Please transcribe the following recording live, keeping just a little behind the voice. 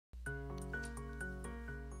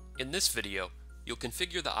In this video, you'll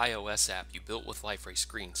configure the iOS app you built with Liferay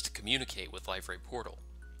Screens to communicate with Liferay Portal.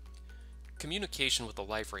 Communication with the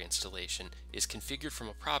Liferay installation is configured from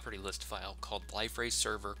a property list file called Liferay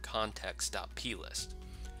Server Context.plist.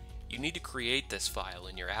 You need to create this file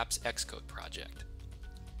in your app's Xcode project.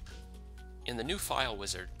 In the new file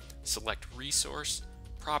wizard, select Resource,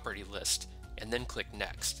 Property List, and then click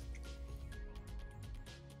Next.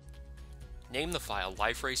 Name the file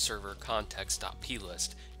Liferay Server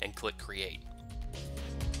Context.plist and click Create.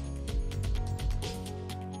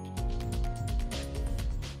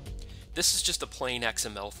 This is just a plain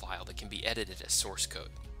XML file that can be edited as source code.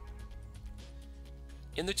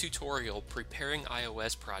 In the tutorial Preparing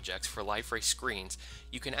iOS Projects for Liferay Screens,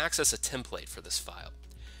 you can access a template for this file.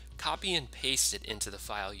 Copy and paste it into the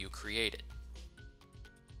file you created.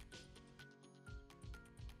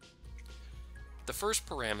 The first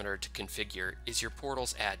parameter to configure is your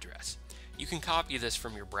portal's address. You can copy this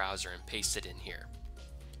from your browser and paste it in here.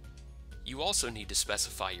 You also need to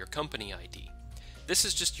specify your company ID. This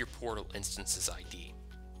is just your portal instance's ID.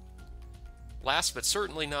 Last but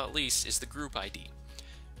certainly not least is the group ID.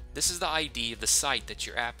 This is the ID of the site that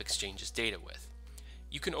your app exchanges data with.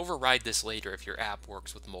 You can override this later if your app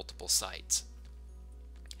works with multiple sites.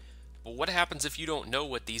 But what happens if you don't know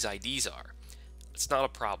what these IDs are? It's not a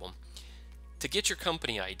problem. To get your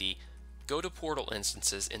company ID, go to Portal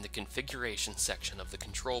Instances in the Configuration section of the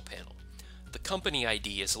Control Panel. The company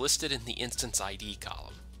ID is listed in the Instance ID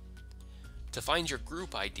column. To find your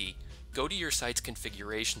group ID, go to your site's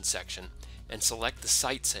Configuration section and select the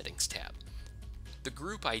Site Settings tab. The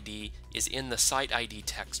group ID is in the Site ID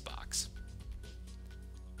text box.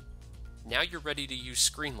 Now you're ready to use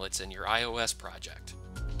screenlets in your iOS project.